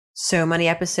So Money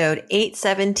episode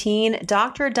 817,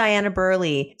 Dr. Diana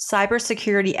Burley,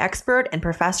 cybersecurity expert and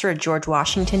professor at George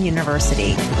Washington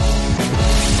University.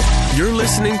 You're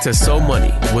listening to So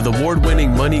Money with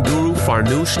award-winning money guru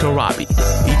Farnoosh Torabi.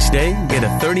 Each day, get a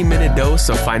 30-minute dose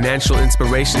of financial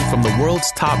inspiration from the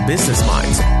world's top business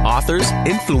minds, authors,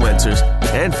 influencers,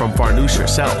 and from Farnoosh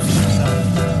herself.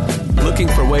 Looking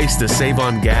for ways to save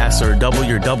on gas or double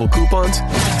your double coupons?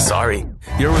 Sorry,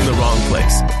 you're in the wrong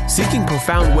place. Seeking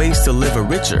profound ways to live a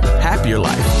richer, happier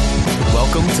life.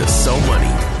 Welcome to So Money.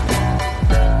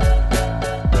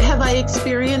 Have I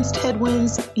experienced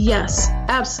headwinds? Yes,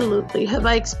 absolutely. Have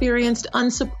I experienced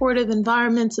unsupportive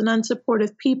environments and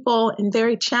unsupportive people in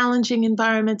very challenging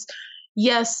environments?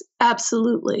 Yes,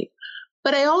 absolutely.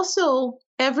 But I also,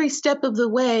 every step of the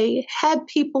way, had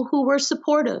people who were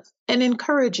supportive and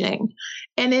encouraging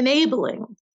and enabling.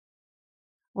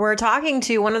 We're talking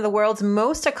to one of the world's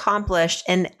most accomplished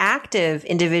and active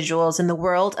individuals in the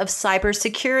world of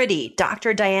cybersecurity,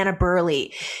 Dr. Diana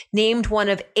Burley, named one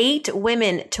of 8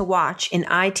 women to watch in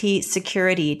IT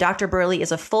security. Dr. Burley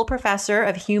is a full professor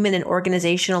of human and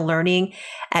organizational learning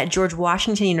at George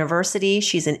Washington University.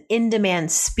 She's an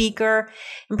in-demand speaker.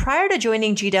 And prior to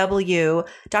joining GW,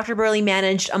 Dr. Burley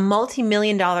managed a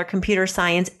multi-million-dollar computer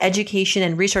science education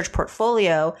and research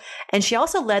portfolio. And she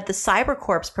also led the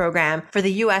CyberCorps program for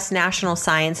the U.S. National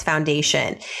Science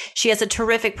Foundation. She has a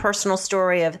terrific personal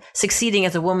story of succeeding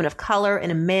as a woman of color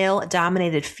in a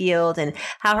male-dominated field and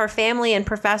how her family and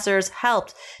professors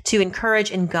helped to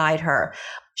encourage and guide her.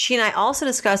 She and I also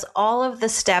discuss all of the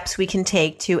steps we can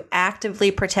take to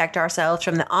actively protect ourselves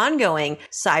from the ongoing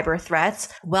cyber threats.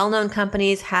 Well-known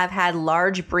companies have had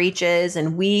large breaches,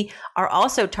 and we are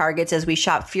also targets as we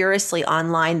shop furiously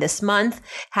online this month.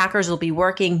 Hackers will be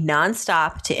working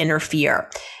nonstop to interfere.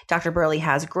 Dr. Burley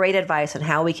has great advice on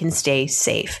how we can stay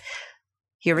safe.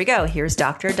 Here we go. Here's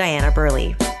Dr. Diana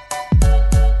Burley.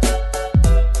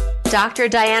 Dr.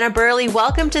 Diana Burley,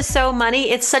 welcome to So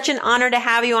Money. It's such an honor to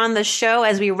have you on the show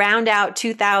as we round out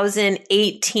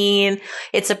 2018.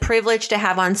 It's a privilege to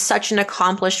have on such an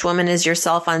accomplished woman as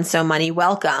yourself on So Money.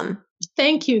 Welcome.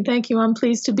 Thank you. Thank you. I'm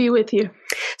pleased to be with you.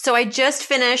 So I just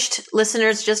finished,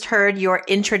 listeners just heard your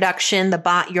introduction,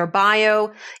 your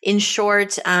bio. In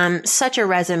short, such a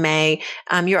resume.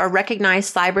 You're a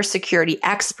recognized cybersecurity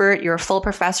expert. You're a full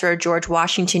professor at George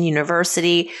Washington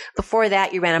University. Before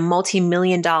that, you ran a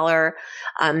multi-million-dollar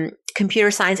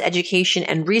computer science education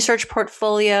and research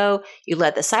portfolio. You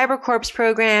led the CyberCorps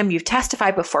program. You've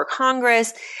testified before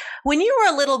Congress. When you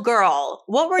were a little girl,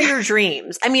 what were your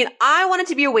dreams? I mean, I wanted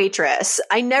to be a waitress.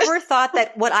 I never thought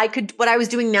that what I was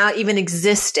doing now even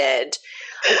existed.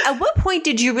 At what point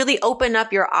did you really open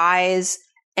up your eyes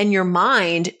and your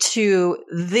mind to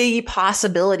the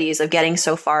possibilities of getting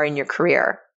so far in your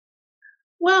career?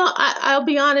 Well, I'll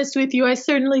be honest with you. I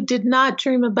certainly did not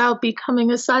dream about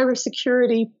becoming a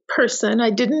cybersecurity person.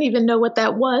 I didn't even know what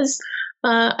that was.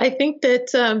 I think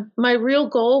that my real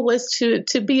goal was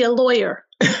to be a lawyer.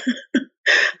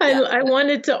 I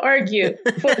wanted to argue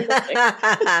for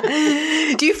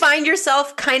a Do you find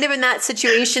yourself kind of in that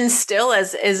situation still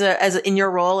as in your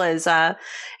role as a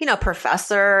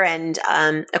professor and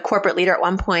a corporate leader at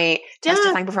one point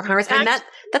testifying before Congress? And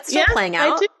that's still playing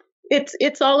out.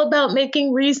 It's all about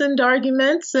making reasoned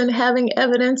arguments and having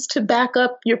evidence to back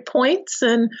up your points.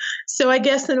 And so I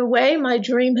guess in a way, my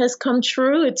dream has come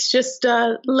true. It's just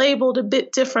labeled a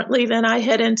bit differently than I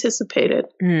had anticipated.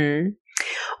 Mm.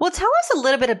 Well, tell us a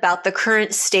little bit about the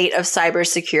current state of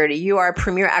cybersecurity. You are a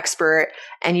premier expert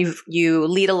and you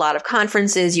lead a lot of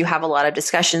conferences. You have a lot of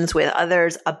discussions with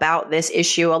others about this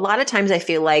issue. A lot of times I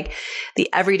feel like the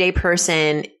everyday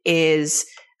person is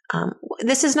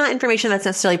this is not information that's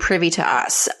necessarily privy to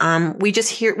us. We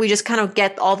just kind of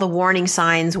get all the warning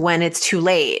signs when it's too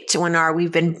late, when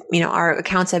our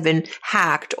accounts have been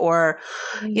hacked or,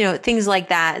 things like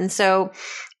that. And so,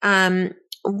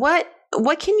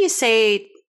 what can you say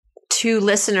to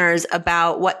listeners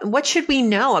about what should we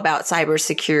know about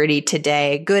cybersecurity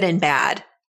today, good and bad?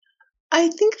 I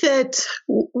think that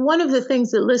one of the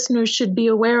things that listeners should be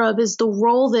aware of is the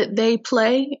role that they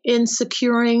play in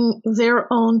securing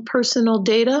their own personal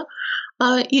data.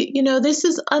 This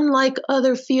is unlike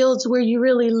other fields where you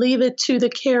really leave it to the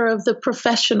care of the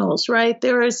professionals, right?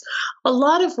 There is a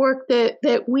lot of work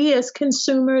that we as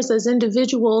consumers, as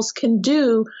individuals can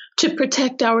do to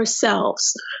protect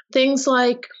ourselves. Things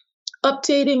like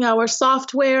updating our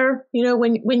software.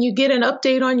 When you get an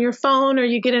update on your phone or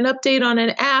you get an update on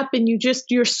an app and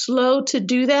you're slow to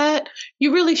do that,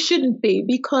 you really shouldn't be,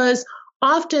 because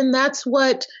often that's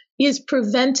what is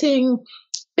preventing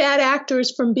bad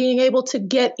actors from being able to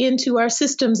get into our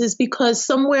systems is because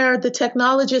somewhere the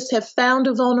technologists have found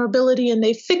a vulnerability and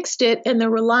they fixed it, and they're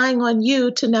relying on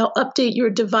you to now update your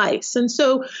device. And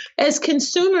so as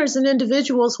consumers and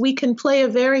individuals, we can play a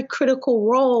very critical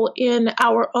role in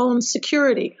our own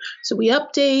security. So we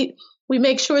update. We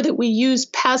make sure that we use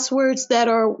passwords that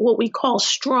are what we call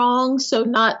strong. So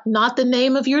not the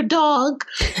name of your dog,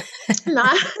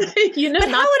 not But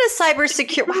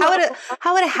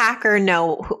how would a hacker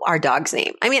know our dog's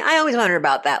name? I mean, I always wonder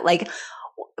about that. Like,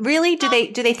 really, do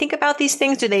they think about these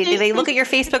things? Do they look at your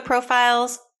Facebook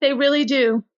profiles? They really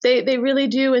do. They really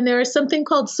do. And there is something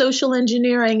called social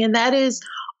engineering, and that is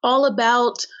all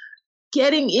about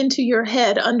getting into your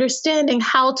head, understanding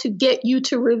how to get you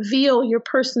to reveal your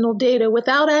personal data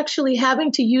without actually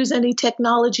having to use any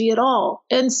technology at all.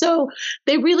 And so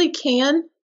they really can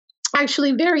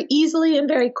actually very easily and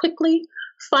very quickly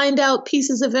find out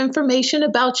pieces of information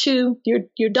about you,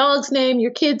 your dog's name,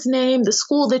 your kid's name, the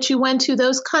school that you went to,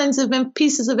 those kinds of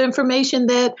pieces of information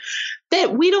that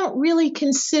we don't really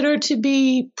consider to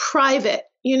be private.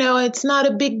 You know, it's not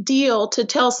a big deal to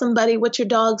tell somebody what your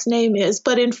dog's name is.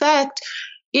 But in fact,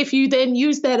 if you then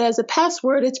use that as a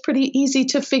password, it's pretty easy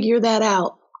to figure that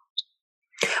out.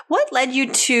 What led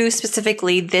you to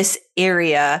specifically this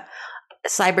area,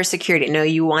 cybersecurity? No,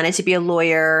 you wanted to be a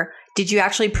lawyer. Did you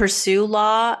actually pursue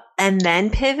law and then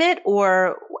pivot?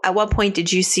 Or at what point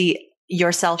did you see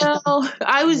yourself? No,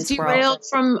 I was derailed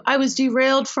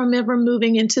from ever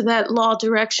moving into that law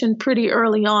direction pretty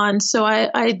early on. So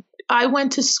I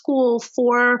went to school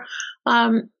for,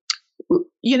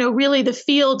 really the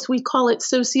fields, we call it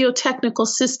socio-technical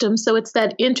systems. So it's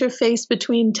that interface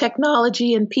between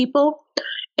technology and people.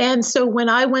 And so when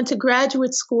I went to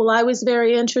graduate school, I was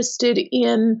very interested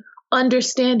in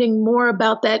understanding more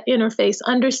about that interface,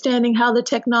 understanding how the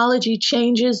technology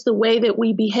changes the way that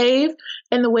we behave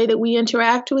and the way that we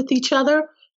interact with each other,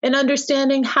 and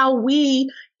understanding how we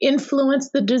influence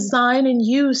the design and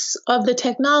use of the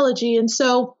technology. And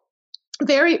so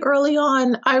very early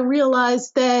on, I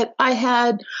realized that I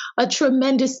had a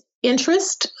tremendous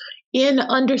interest in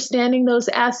understanding those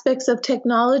aspects of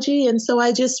technology. And so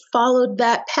I just followed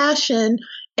that passion,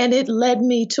 and it led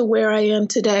me to where I am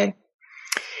today.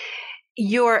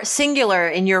 You're singular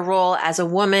in your role as a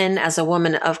woman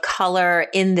of color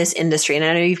in this industry. And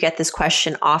I know you get this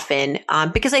question often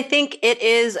because I think it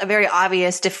is a very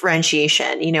obvious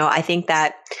differentiation. You know, I think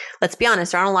that, let's be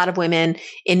honest, there aren't a lot of women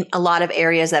in a lot of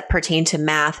areas that pertain to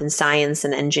math and science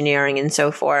and engineering and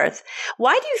so forth.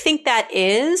 Why do you think that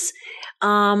is?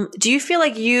 Do you feel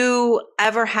like you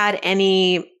ever had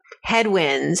any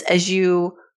headwinds as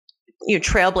you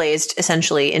trailblazed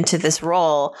essentially into this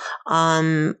role,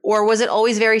 or was it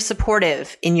always very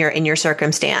supportive in your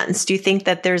circumstance? Do you think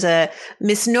that there's a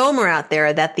misnomer out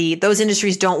there that those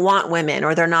industries don't want women,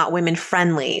 or they're not women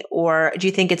friendly, or do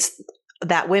you think it's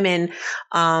that women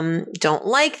don't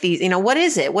like these? What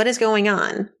is it? What is going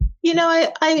on?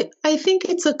 I think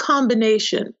it's a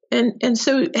combination. And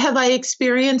so have I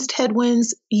experienced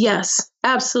headwinds? Yes,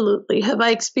 absolutely. Have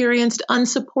I experienced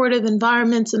unsupportive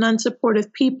environments and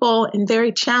unsupportive people in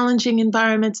very challenging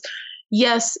environments?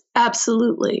 Yes,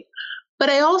 absolutely. But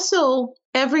I also,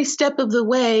 every step of the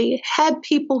way, had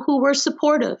people who were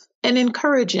supportive and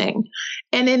encouraging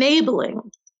and enabling.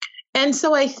 And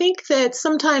so I think that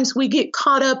sometimes we get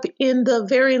caught up in the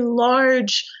very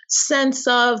large sense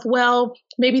of, well,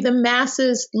 maybe the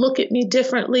masses look at me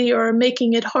differently or are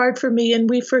making it hard for me. And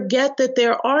we forget that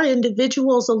there are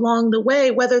individuals along the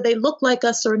way, whether they look like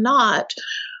us or not,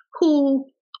 who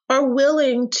are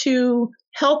willing to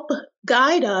help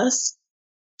guide us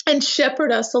and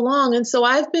shepherd us along. And so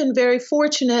I've been very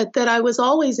fortunate that I was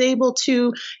always able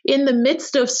to, in the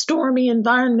midst of stormy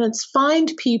environments,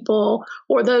 find people,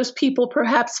 or those people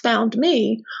perhaps found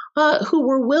me, who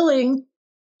were willing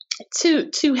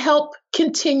to help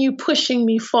continue pushing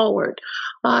me forward.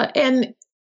 And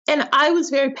I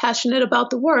was very passionate about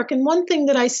the work. And one thing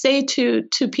that I say to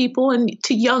people, and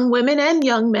to young women and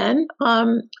young men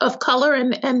of color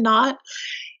and not,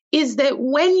 is that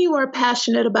when you are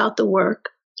passionate about the work,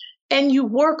 and you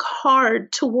work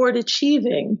hard toward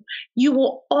achieving, you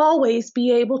will always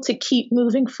be able to keep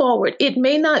moving forward. It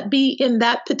may not be in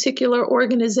that particular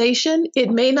organization. It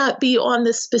may not be on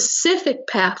the specific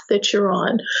path that you're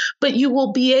on, but you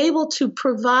will be able to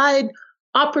provide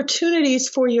opportunities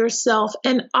for yourself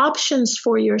and options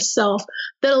for yourself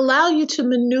that allow you to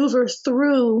maneuver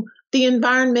through the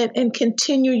environment and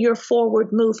continue your forward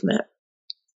movement.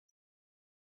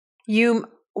 You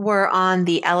were on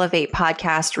the Elevate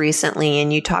podcast recently,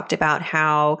 and you talked about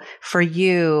how for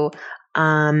you,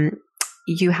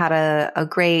 you had a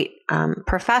great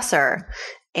professor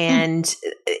and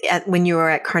when you were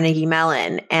at Carnegie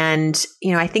Mellon. And,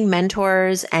 I think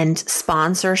mentors and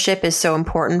sponsorship is so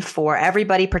important for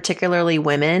everybody, particularly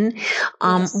women.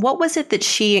 Yes. What was it that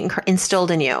she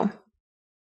instilled in you?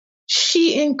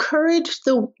 She encouraged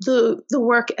the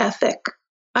work ethic.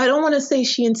 I don't want to say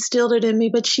she instilled it in me,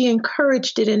 but she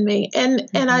encouraged it in me. And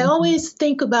I always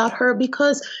think about her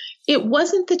because it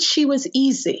wasn't that she was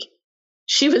easy.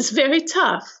 She was very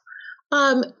tough.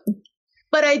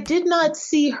 But I did not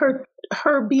see her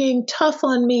being tough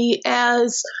on me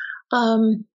as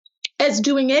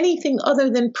doing anything other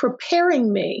than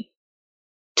preparing me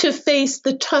to face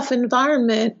the tough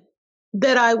environment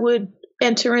that I would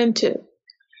enter into.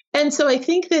 And so I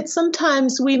think that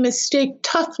sometimes we mistake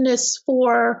toughness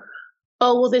for,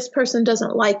 oh, well, this person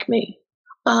doesn't like me,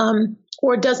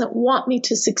 or doesn't want me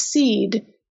to succeed.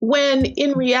 When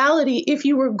in reality, if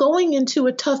you were going into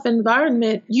a tough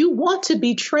environment, you want to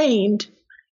be trained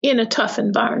in a tough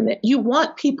environment. You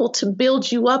want people to build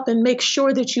you up and make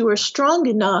sure that you are strong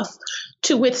enough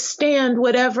to withstand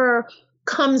whatever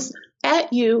comes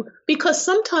at you, because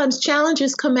sometimes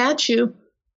challenges come at you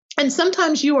and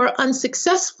sometimes you are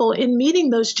unsuccessful in meeting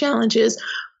those challenges,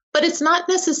 but it's not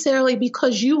necessarily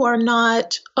because you are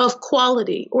not of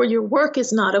quality or your work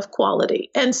is not of quality.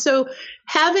 And so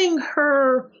having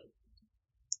her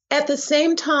at the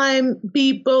same time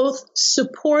be both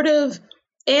supportive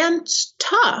and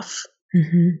tough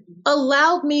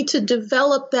allowed me to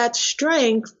develop that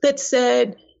strength that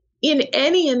said, in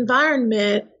any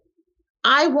environment,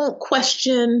 I won't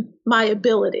question my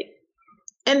ability.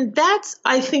 And that's,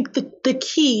 I think, the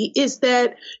key is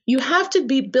that you have to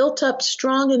be built up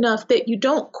strong enough that you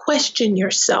don't question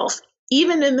yourself,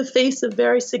 even in the face of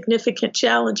very significant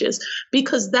challenges,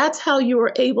 because that's how you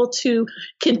are able to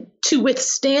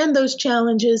withstand those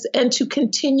challenges and to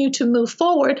continue to move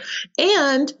forward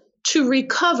and to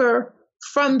recover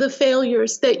from the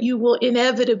failures that you will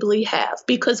inevitably have,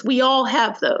 because we all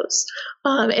have those.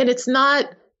 And it's not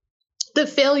the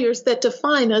failures that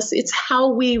define us, it's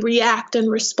how we react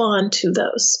and respond to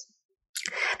those.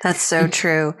 That's so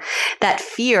true. That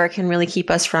fear can really keep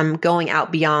us from going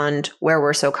out beyond where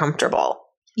we're so comfortable.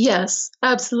 Yes,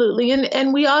 absolutely.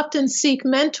 And we often seek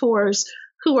mentors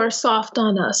who are soft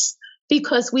on us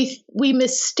because we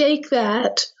mistake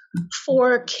that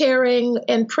for caring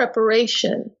and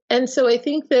preparation. And so I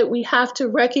think that we have to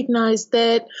recognize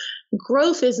that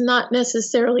growth is not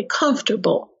necessarily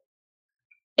comfortable.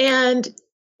 And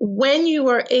when you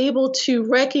are able to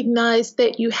recognize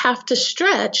that you have to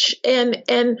stretch and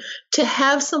to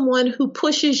have someone who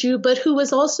pushes you, but who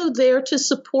is also there to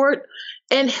support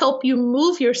and help you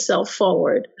move yourself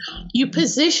forward, you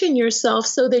position yourself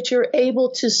so that you're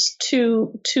able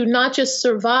to not just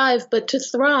survive, but to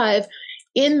thrive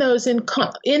in those and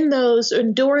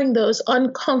during those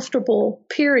uncomfortable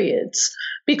periods,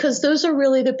 because those are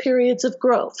really the periods of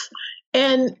growth.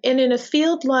 And in a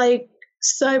field like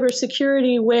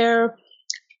cybersecurity, where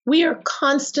we are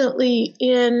constantly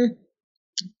in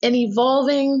an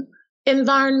evolving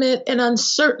environment, an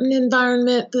uncertain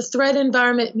environment, the threat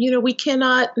environment, we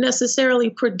cannot necessarily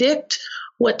predict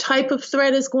what type of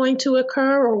threat is going to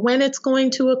occur or when it's going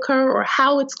to occur or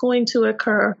how it's going to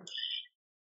occur.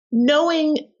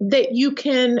 Knowing that you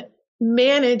can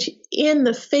manage in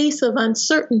the face of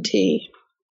uncertainty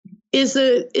is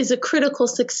a critical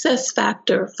success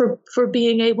factor for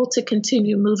being able to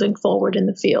continue moving forward in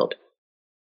the field.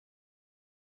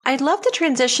 I'd love to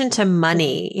transition to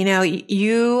money.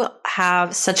 You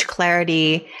have such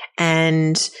clarity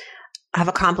and have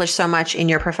accomplished so much in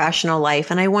your professional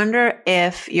life. And I wonder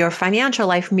if your financial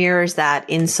life mirrors that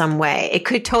in some way. It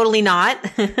could totally not.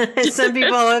 Some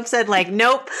people have said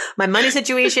nope, my money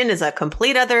situation is a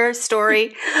complete other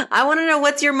story. I want to know,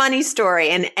 what's your money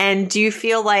story? And do you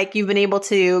feel like you've been able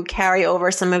to carry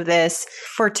over some of this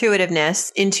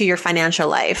fortuitiveness into your financial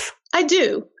life? I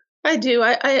do.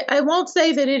 I won't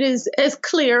say that it is as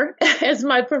clear as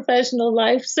my professional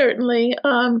life, certainly.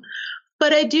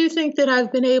 But I do think that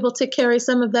I've been able to carry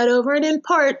some of that over, and in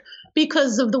part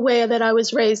because of the way that I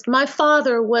was raised. My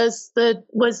father was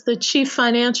the chief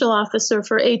financial officer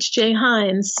for H.J.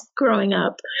 Heinz growing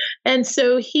up. And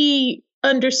so he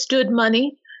understood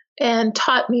money and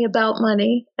taught me about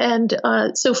money. And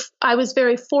so I was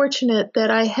very fortunate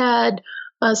that I had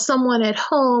someone at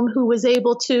home who was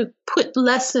able to put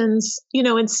lessons,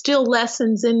 instill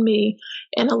lessons in me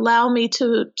and allow me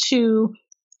to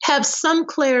have some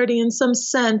clarity and some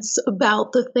sense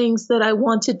about the things that I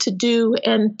wanted to do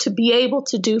and to be able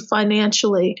to do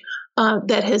financially,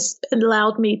 that has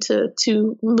allowed me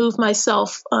to move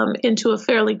myself into a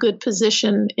fairly good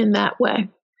position in that way.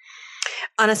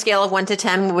 On a scale of 1 to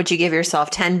 10, what would you give yourself?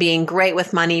 10 being great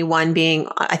with money, 1 being,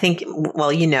 I think,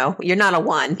 well, you're not a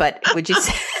 1, but would you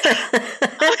say?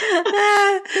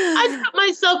 I put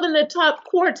myself in the top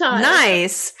quartile.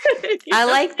 Nice. I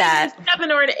like that.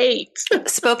 7 or an 8.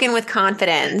 Spoken with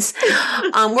confidence.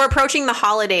 We're approaching the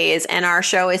holidays, and our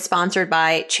show is sponsored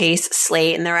by Chase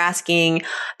Slate, and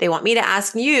they want me to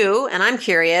ask you, and I'm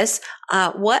curious,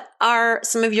 what are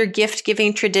some of your gift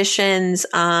giving traditions?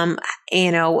 Do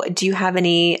you have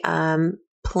any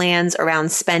plans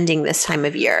around spending this time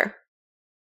of year?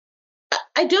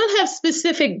 I don't have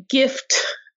specific gift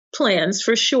plans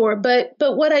for sure, but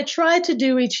what I try to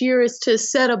do each year is to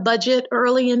set a budget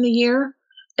early in the year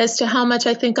as to how much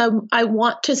I think I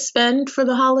want to spend for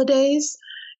the holidays,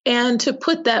 and to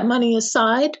put that money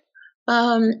aside.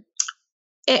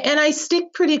 And I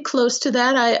stick pretty close to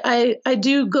that. I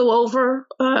do go over,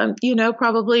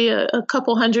 probably a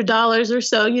couple $100 or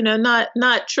so,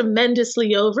 not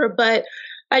tremendously over, but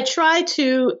I try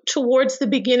to, towards the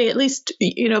beginning, at least,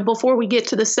 before we get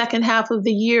to the second half of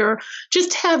the year,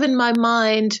 just have in my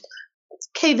mind,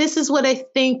 okay, this is what I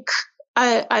think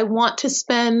I want to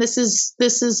spend. This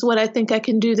is what I think I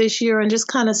can do this year, and just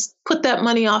kind of put that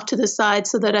money off to the side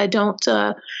so that I don't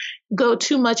go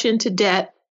too much into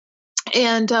debt.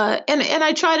 And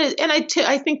I try to, and I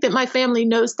think that my family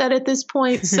knows that at this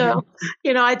point. So,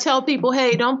 I tell people,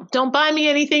 hey, don't buy me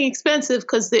anything expensive,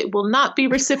 because it will not be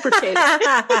reciprocated.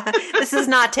 This is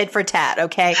not tit for tat.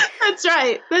 Okay. That's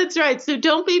right. So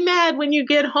don't be mad when you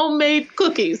get homemade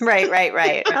cookies. Right.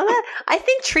 Well, I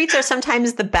think treats are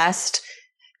sometimes the best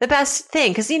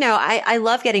thing, because, I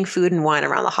love getting food and wine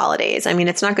around the holidays. I mean,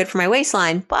 it's not good for my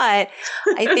waistline, but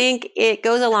I think it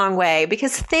goes a long way,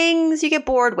 because things you get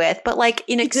bored with, but like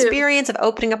an experience of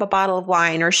opening up a bottle of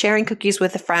wine or sharing cookies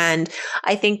with a friend,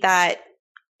 I think that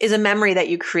is a memory that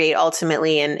you create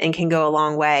ultimately, and can go a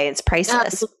long way. It's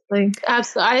priceless. Absolutely.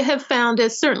 I have found,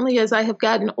 certainly as I have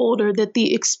gotten older, that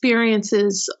the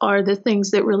experiences are the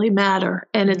things that really matter,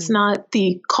 and it's not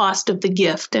the cost of the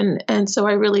gift. And so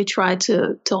I really try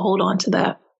to hold on to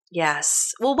that.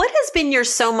 Yes. Well, what has been your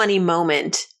so money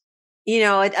moment?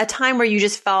 A time where you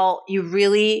just felt you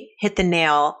really hit the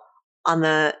nail on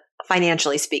the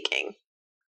financially speaking.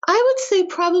 I would say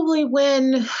probably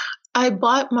when I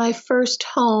bought my first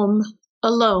home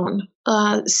alone.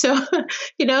 So,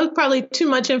 probably too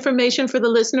much information for the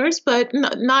listeners, but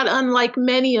not unlike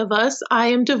many of us, I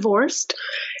am divorced,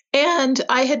 and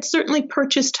I had certainly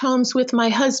purchased homes with my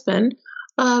husband.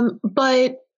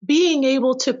 But being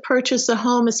able to purchase a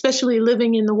home, especially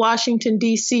living in the Washington,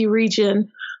 D.C.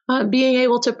 region, being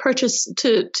able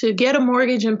to get a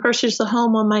mortgage and purchase a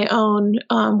home on my own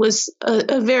was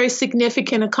a very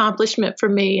significant accomplishment for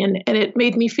me. And it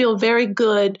made me feel very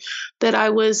good that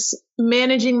I was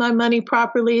managing my money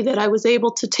properly, that I was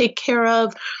able to take care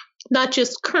of not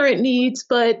just current needs,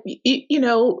 but,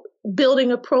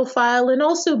 building a profile, and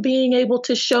also being able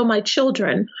to show my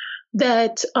children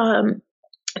that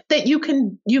you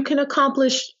can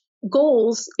accomplish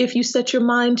goals if you set your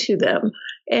mind to them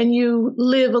and you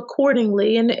live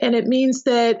accordingly. And it means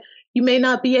that you may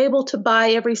not be able to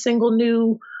buy every single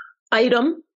new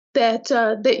item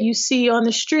that you see on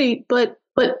the street, but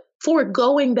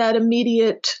foregoing that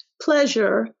immediate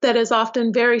pleasure that is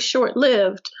often very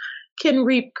short-lived can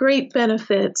reap great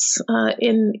benefits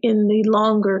in the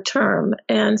longer term.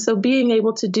 And so being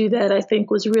able to do that, I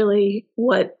think, was really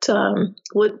what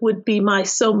would be my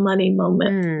so money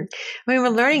moment. I mean, we're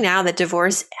learning now that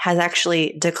divorce has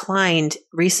actually declined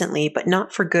recently, but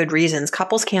not for good reasons.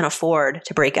 Couples can't afford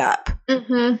to break up.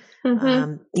 You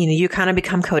kind of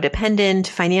become codependent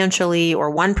financially,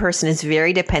 or one person is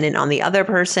very dependent on the other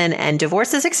person, and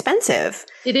divorce is expensive.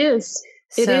 It is.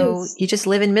 So you just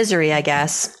live in misery, I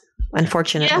guess.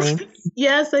 Unfortunately.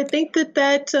 Yes, I think that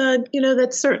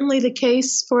that's certainly the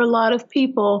case for a lot of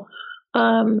people.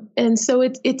 And so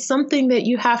it's something that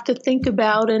you have to think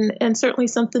about, and certainly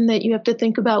something that you have to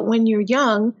think about when you're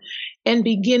young and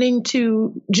beginning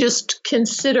to just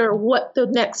consider what the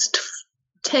next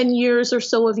 10 years or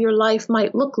so of your life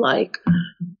might look like.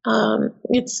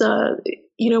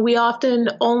 We often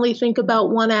only think about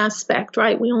one aspect,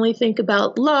 right? We only think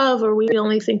about love, or we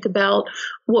only think about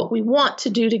what we want to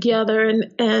do together.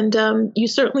 And you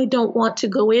certainly don't want to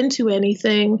go into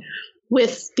anything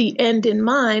with the end in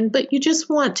mind, but you just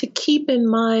want to keep in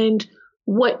mind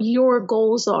what your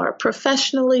goals are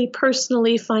professionally,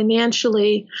 personally,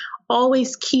 financially.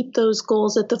 Always keep those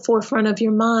goals at the forefront of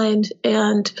your mind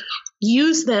and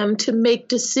use them to make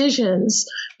decisions,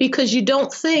 because you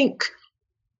don't think,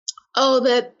 oh,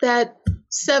 that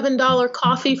 $7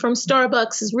 coffee from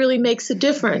Starbucks really makes a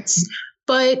difference.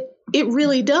 But it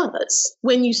really does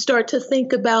when you start to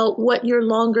think about what your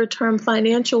longer term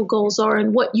financial goals are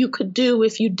and what you could do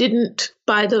if you didn't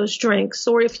buy those drinks,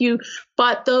 or if you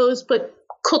bought those but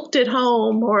cooked at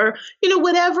home, or,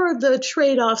 whatever the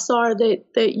trade-offs are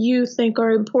that you think are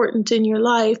important in your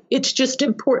life. It's just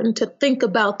important to think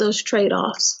about those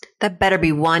trade-offs. That better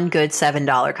be one good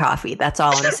 $7 coffee. That's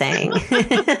all I'm saying.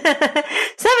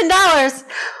 $7.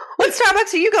 What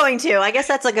Starbucks are you going to? I guess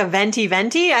that's like a venti.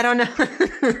 I don't know.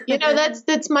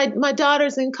 That's my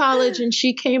daughter's in college, and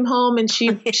she came home and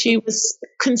she was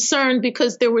concerned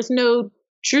because there was no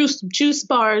juice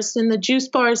bars, and the juice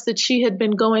bars that she had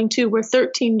been going to were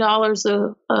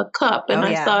 $13 a cup. And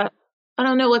I thought, I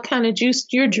don't know what kind of juice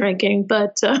you're drinking,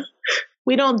 but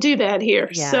we don't do that here.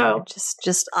 Yeah, so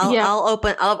I'll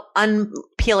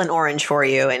unpeel an orange for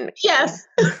you, and yes,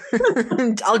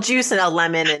 I'll juice a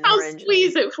lemon and I'll orange.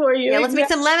 Squeeze it for you. Yeah, let's make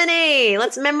some lemonade.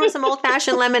 Let's remember some old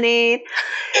fashioned lemonade.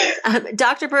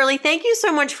 Dr. Burley, thank you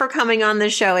so much for coming on the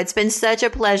show. It's been such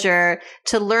a pleasure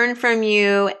to learn from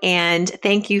you, and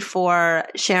thank you for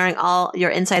sharing all your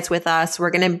insights with us.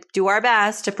 We're going to do our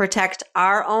best to protect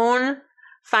our own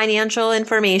financial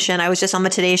information. I was just on the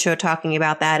Today Show talking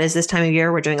about that. As this time of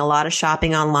year, we're doing a lot of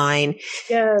shopping online.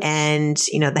 Yes. And,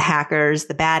 the hackers,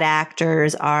 the bad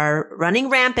actors are running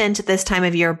rampant at this time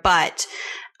of year. But,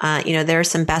 there are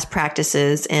some best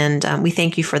practices, and we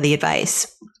thank you for the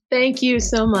advice. Thank you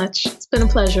so much. It's been a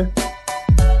pleasure.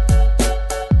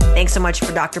 Thanks so much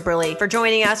for Dr. Burley for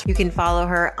joining us. You can follow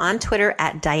her on Twitter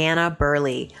at Diana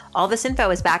Burley. All this info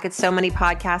is back at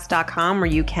SoManyPodcasts.com, where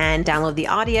you can download the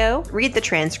audio, read the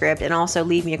transcript, and also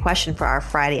leave me a question for our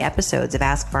Friday episodes of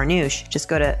Ask Farnoosh. Just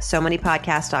go to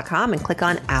SoManyPodcasts.com and click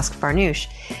on Ask Farnoosh.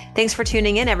 Thanks for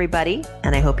tuning in, everybody,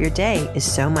 and I hope your day is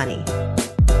so money.